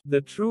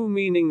The true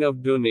meaning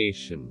of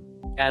donation.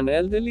 An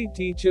elderly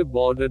teacher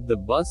boarded the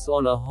bus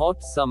on a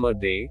hot summer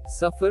day,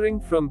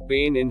 suffering from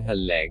pain in her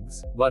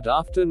legs, but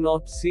after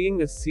not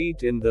seeing a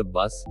seat in the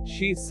bus,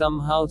 she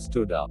somehow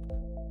stood up.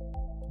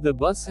 The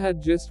bus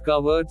had just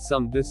covered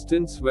some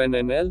distance when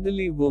an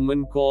elderly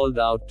woman called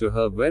out to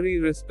her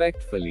very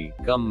respectfully,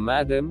 "Come,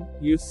 madam,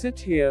 you sit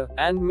here,"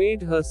 and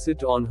made her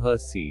sit on her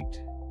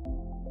seat.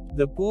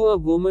 The poor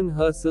woman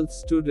herself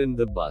stood in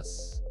the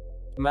bus.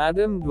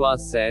 Madame Dwa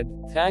said,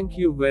 "Thank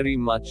you very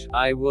much,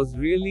 I was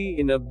really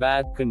in a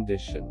bad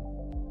condition."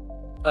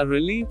 A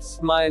relieved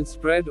smile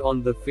spread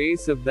on the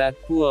face of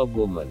that poor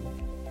woman.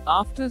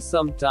 After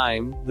some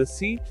time, the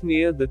seat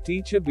near the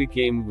teacher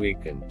became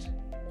vacant.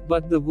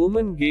 But the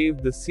woman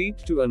gave the seat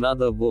to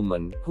another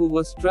woman, who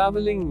was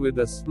traveling with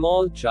a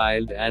small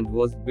child and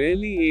was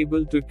barely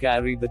able to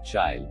carry the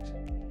child.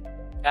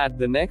 At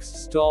the next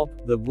stop,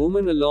 the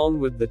woman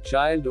along with the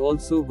child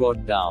also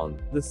got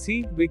down. The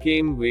seat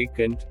became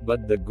vacant,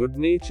 but the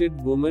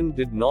good-natured woman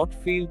did not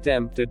feel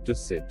tempted to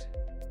sit.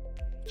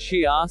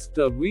 She asked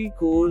a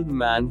weak old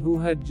man who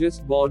had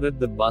just boarded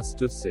the bus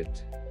to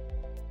sit.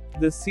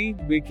 The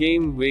seat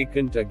became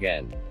vacant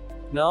again.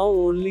 Now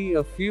only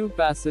a few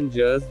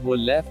passengers were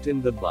left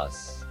in the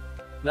bus.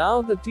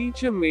 Now the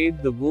teacher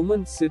made the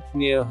woman sit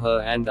near her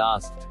and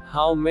asked,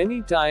 "How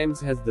many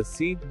times has the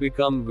seat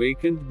become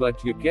vacant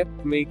but you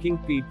kept making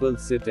people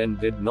sit and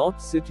did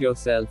not sit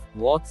yourself?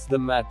 What's the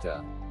matter?"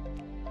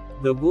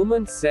 The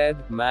woman said,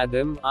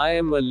 "Madam, I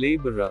am a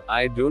laborer,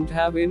 I don't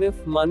have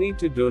enough money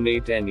to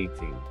donate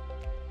anything.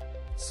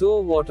 So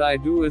what I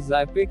do is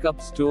I pick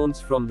up stones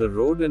from the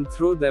road and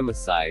throw them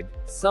aside.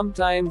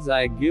 Sometimes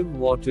I give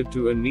water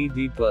to a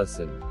needy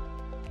person.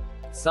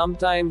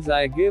 Sometimes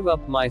I give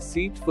up my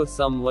seat for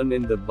someone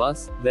in the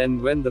bus,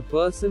 then when the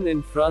person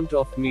in front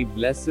of me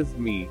blesses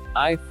me,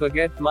 I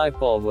forget my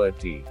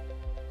poverty.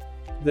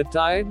 The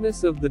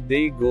tiredness of the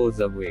day goes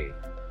away.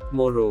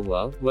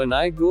 Moreover, when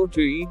I go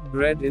to eat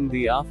bread in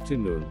the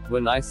afternoon,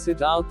 when I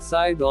sit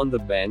outside on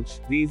the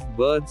bench, these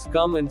birds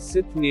come and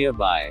sit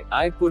nearby.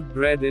 I put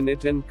bread in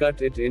it and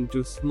cut it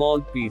into small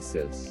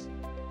pieces.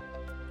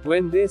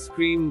 When they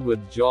scream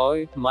with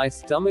joy, my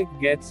stomach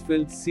gets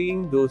filled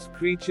seeing those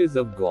creatures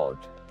of God."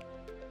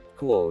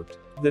 Quote.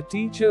 The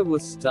teacher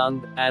was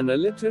stunned, an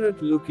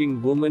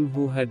illiterate-looking woman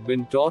who had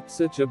been taught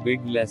such a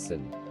big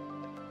lesson.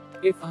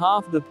 If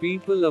half the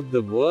people of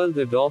the world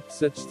adopt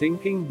such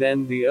thinking,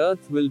 then the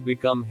earth will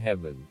become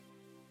heaven.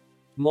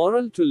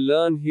 Moral to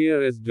learn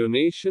here is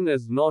donation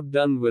is not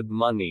done with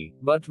money,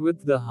 but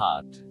with the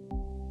heart.